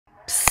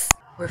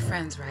We're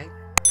friends, right?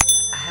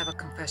 I have a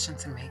confession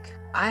to make.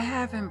 I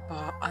haven't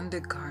bought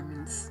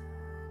undergarments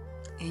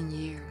in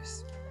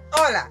years.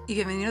 Hola y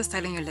bienvenido a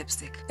Styling Your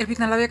Lipstick. El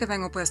pintalabio que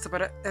tengo puesto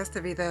para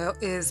este video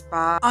is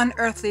by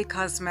Unearthly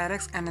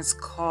Cosmetics and it's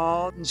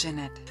called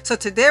Jeanette. So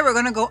today we're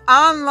gonna go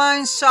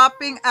online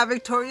shopping at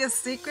Victoria's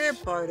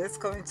Secret, but it's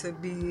going to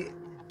be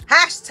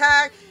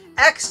hashtag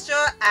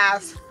extra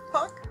as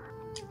fuck.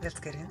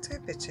 Let's get into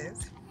it,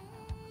 bitches.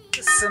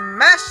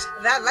 Smash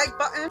that like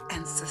button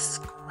and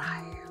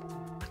subscribe.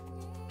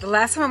 The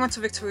last time I went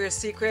to Victoria's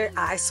Secret,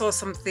 I saw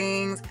some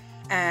things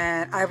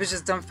and I was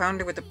just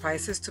dumbfounded with the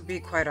prices, to be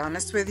quite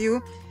honest with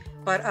you.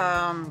 But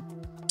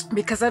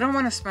because I don't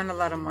want to spend a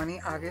lot of money,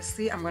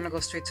 obviously, I'm going to go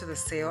straight to the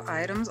sale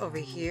items over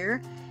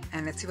here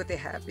and let's see what they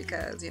have,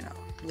 because, you know,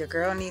 your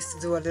girl needs to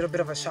do a little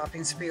bit of a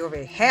shopping spree over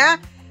here.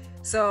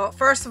 So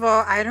first of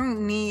all, I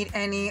don't need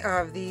any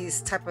of these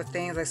type of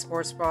things like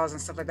sports bras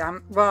and stuff like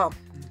that. Well,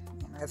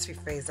 let's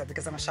rephrase that,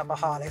 because I'm a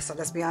shopaholic, so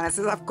let's be honest.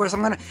 Of course,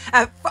 I'm gonna,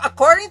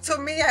 according to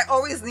me, I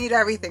always need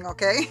everything,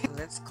 okay?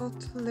 Let's go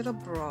to Little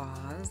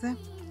Bras and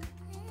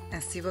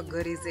see what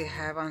goodies they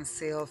have on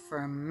sale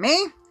for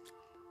me.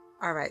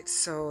 All right,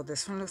 so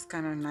this one looks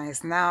kind of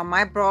nice. Now,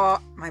 my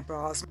boobs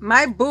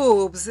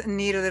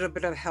need a little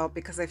bit of help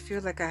because I feel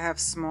like I have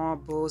small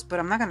boobs, but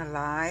I'm not gonna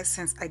lie,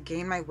 since I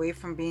gained my weight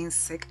from being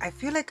sick, I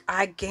feel like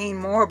I gained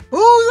more boobs.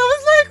 I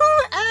was like,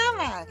 who am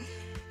I?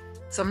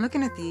 So I'm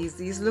looking at these.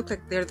 These look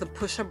like they're the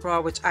push-up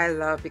bra, which I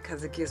love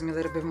because it gives me a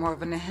little bit more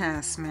of an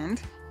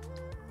enhancement.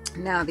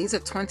 Now, these are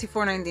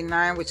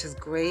 $24.99, which is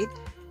great,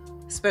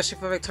 especially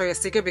for Victoria's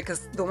Secret,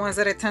 because the ones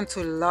that I tend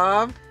to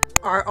love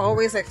are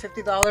always like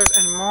 $50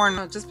 and more.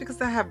 No, just because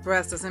I have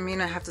breasts doesn't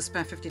mean I have to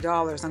spend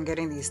 $50 on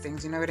getting these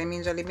things. You know what I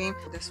mean, Jelly Bean?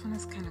 This one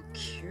is kind of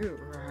cute,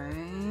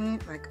 right?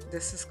 Like,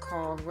 this is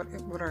called,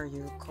 what are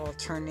you called?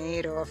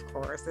 Tornado, of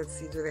course. Let's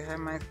see, do they have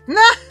my...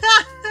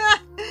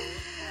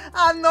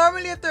 I'm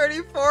normally a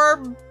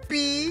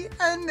 34B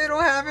and they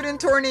don't have it in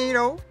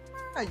Tornado.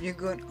 Are you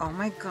good? Oh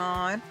my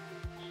god.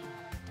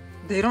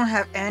 They don't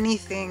have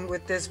anything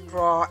with this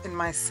bra in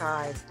my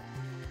size.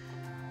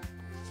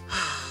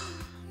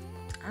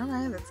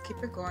 Alright, let's keep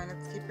it going.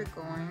 Let's keep it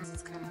going. This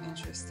is kind of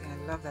interesting. I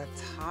love that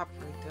top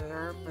right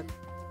there. But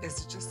is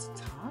it just a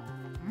top?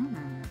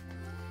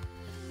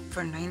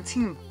 For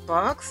 19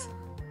 bucks?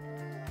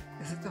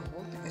 Is it the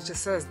whole thing? It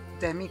just says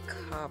demi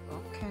cup.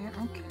 Okay,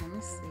 let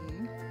me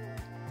see.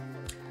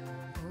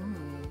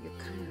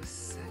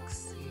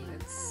 Sexy.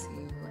 Let's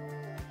see what.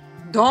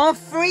 Don't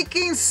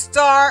freaking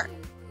start.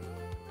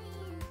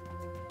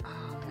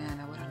 Oh man,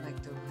 I would have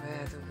liked the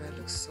red. The red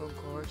looks so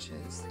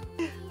gorgeous.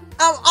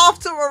 I'm off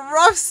to a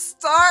rough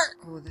start.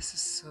 Oh, this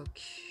is so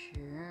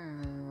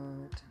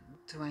cute.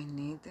 Do I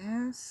need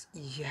this?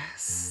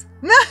 Yes.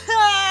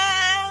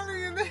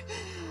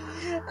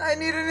 I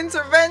need an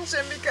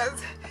intervention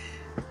because.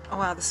 Oh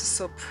wow, this is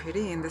so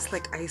pretty in this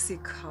like icy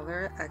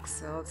color.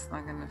 XL, it's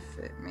not gonna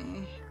fit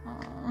me.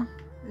 Oh.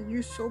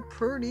 You're so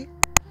pretty.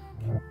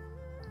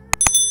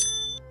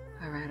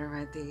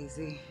 Alright,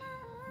 Daisy.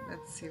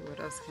 Let's see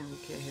what else can we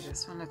get here.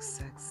 This one looks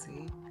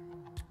sexy.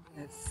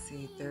 Let's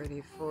see,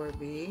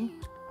 34B.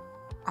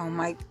 Oh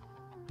my,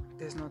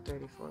 there's no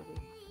 34B.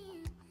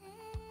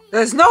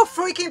 There's no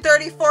freaking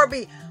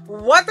 34B.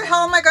 What the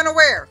hell am I gonna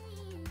wear?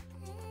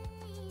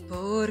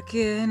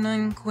 Porque no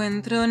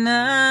encuentro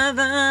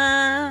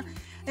nada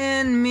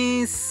en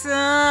mi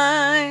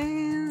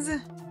size.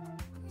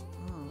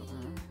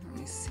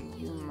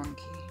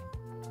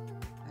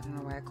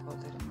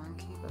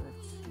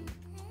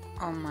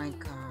 Oh my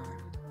god.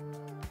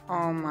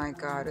 Oh my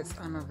god, it's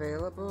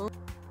unavailable.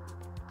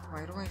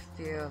 Why do I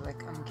feel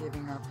like I'm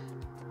giving up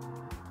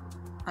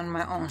on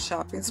my own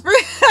shopping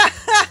spree?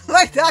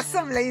 Like, that's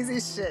some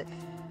lazy shit.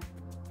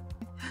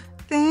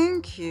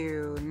 Thank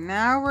you.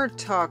 Now we're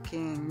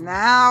talking.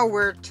 Now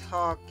we're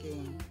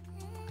talking.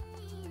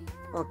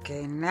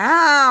 Okay,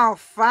 now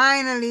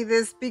finally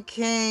this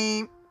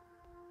became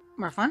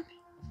more fun.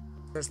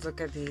 Let's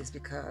look at these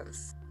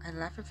because I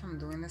laugh if I'm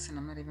doing this and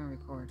I'm not even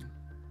recording.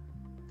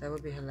 That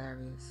would be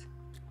hilarious.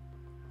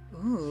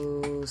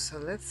 Ooh, so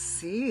let's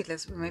see.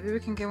 Maybe we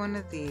can get one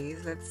of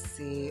these. Let's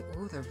see.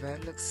 Ooh, the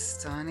red looks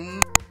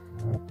stunning.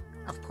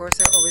 Of course,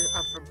 I always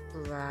offer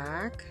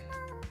black.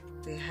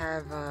 They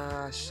have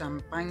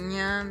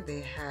champagne.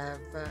 They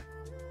have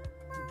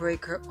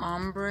breaker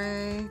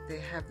ombre.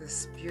 They have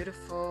this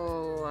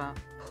beautiful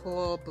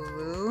pool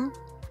blue.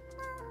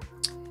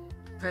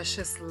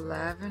 Precious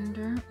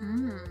lavender.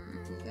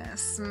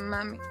 Yes,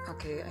 mommy.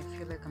 Okay, I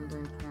feel like I'm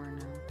doing porn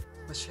now.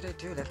 What should I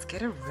do? Let's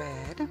get a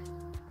red,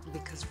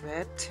 because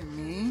red to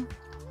me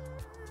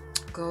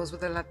goes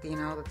with a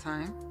Latino all the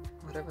time,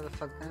 whatever the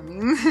fuck that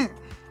means.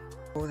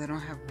 Oh, they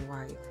don't have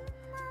white.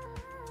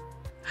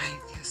 Ay,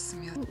 Dios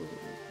mío.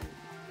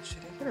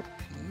 Should I get a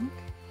pink?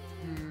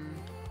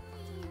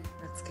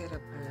 Let's get a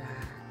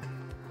black.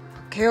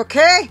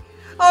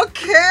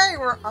 Okay,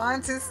 we're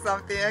on to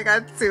something. I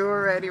got two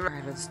already.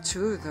 Alright, let's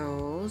do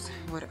those.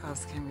 What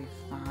else can we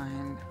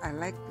find? I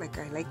like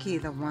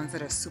the ones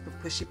that are super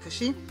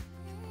pushy.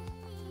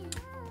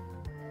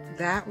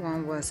 That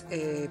one was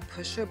a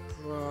push-up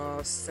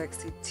bra,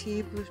 sexy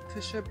tee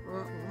push-up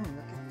bra. Oh,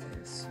 look at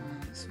this one.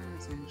 This one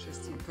is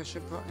interesting.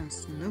 Push-up bra in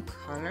new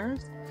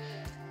colors.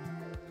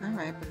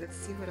 Alright, but let's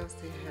see what else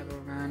they have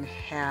around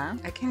here.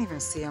 I can't even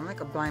see. I'm like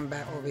a blind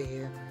bat over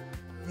here.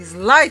 These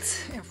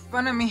lights in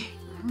front of me.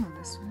 Oh,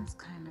 this one is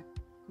kind of...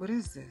 What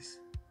is this?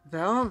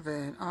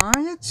 Velvet. Oh,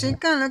 yeah,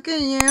 chica, look at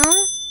you.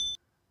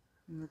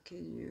 Look at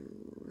you.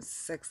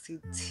 Sexy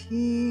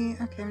tee.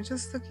 Okay, I'm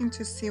just looking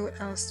to see what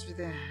else do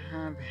they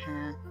have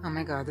here. Oh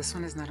my god, this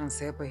one is not on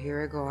sale, but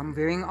here I go. I'm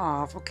veering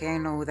off. Okay, I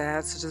know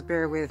that, so just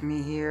bear with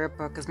me here.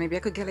 But because maybe I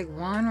could get like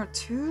one or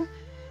two.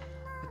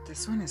 But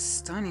this one is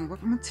stunning.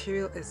 What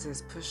material is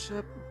this?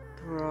 Push-up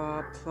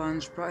bra,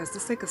 plunge bra. Is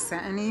this like a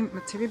satiny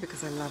material?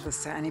 Because I love the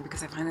satiny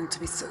because I find them to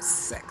be so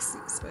sexy,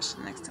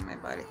 especially next to my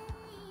body.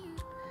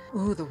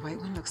 Oh, the white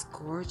one looks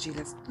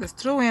gorgeous. Let's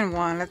throw in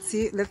one. Let's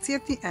see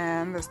at the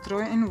end. Let's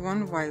throw in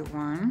one white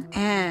one.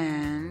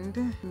 And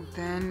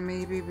then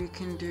maybe we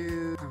can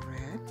do a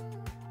red.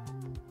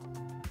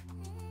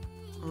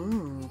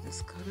 Oh,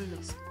 this color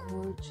looks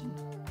gorgeous.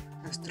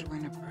 Let's throw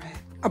in a bread.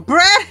 A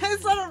bread?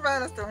 It's not a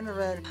red. Let's throw in a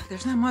red.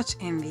 There's not much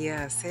in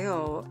the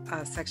sale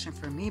section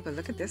for me, but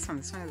look at this one.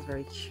 This one is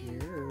very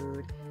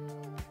cute.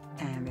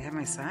 And they have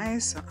my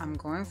size, so I'm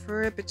going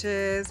for it,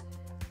 bitches.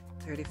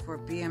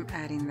 34B, I'm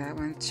adding that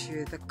one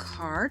to the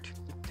cart.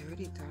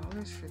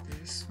 $30 for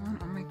this one.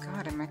 Oh my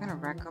god, am I gonna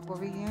rack up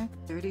over here?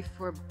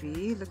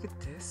 34B, look at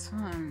this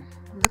one.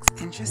 Looks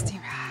interesting,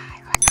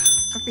 right?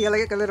 I feel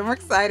like a little more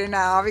excited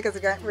now because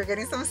we're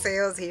getting some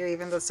sales here,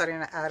 even though it's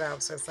starting to add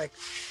up. So it's like,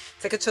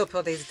 take a chill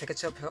pill, Daisy, take a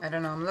chill pill. I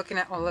don't know, I'm looking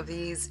at all of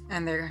these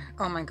and they're,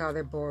 oh my god,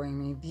 they're boring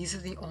me. These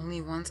are the only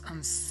ones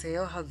on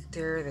sale. How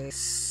dare they?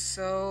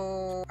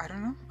 So, I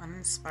don't know,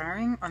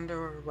 uninspiring,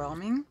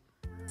 underwhelming.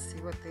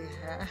 See what they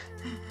have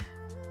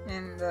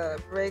in the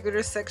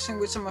regular section,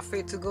 which I'm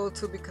afraid to go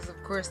to because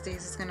of course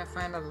Daisy's gonna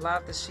find a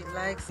lot that she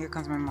likes. Here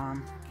comes my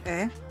mom.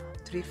 3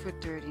 for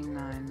 $39.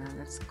 Now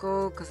let's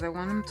go because I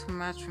want them to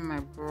match with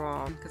my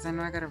bra because I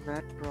know I got a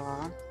red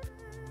bra. Ooh,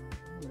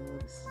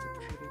 this is a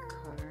pretty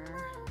color.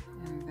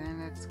 And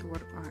then let's go.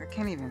 Oh, I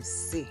can't even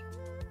see.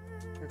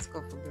 Let's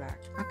go for black.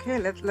 Okay,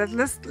 let's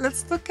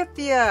look at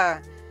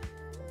the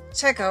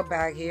checkout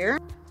bag here.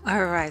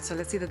 Alright, so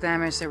let's see the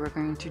damage that we're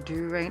going to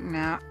do right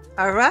now.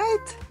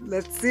 Alright,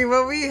 let's see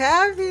what we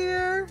have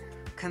here.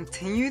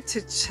 Continue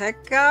to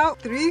check out.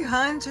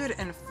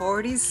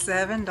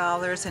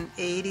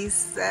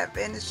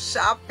 $347.87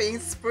 shopping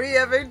spree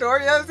at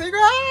Victoria's Secret.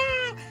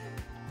 Ah!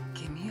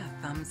 Give me a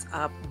thumbs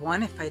up.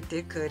 1, if I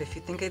did good, if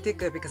you think I did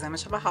good because I'm a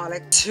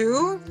shopaholic.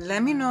 2,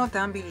 let me know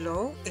down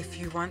below if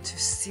you want to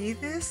see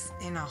this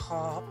in a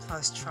haul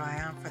plus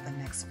try on for the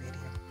next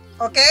video.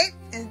 Okay?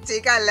 And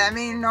chica, let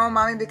me know,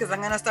 mommy, because I'm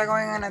gonna start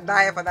going on a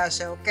diet for that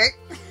shit, okay?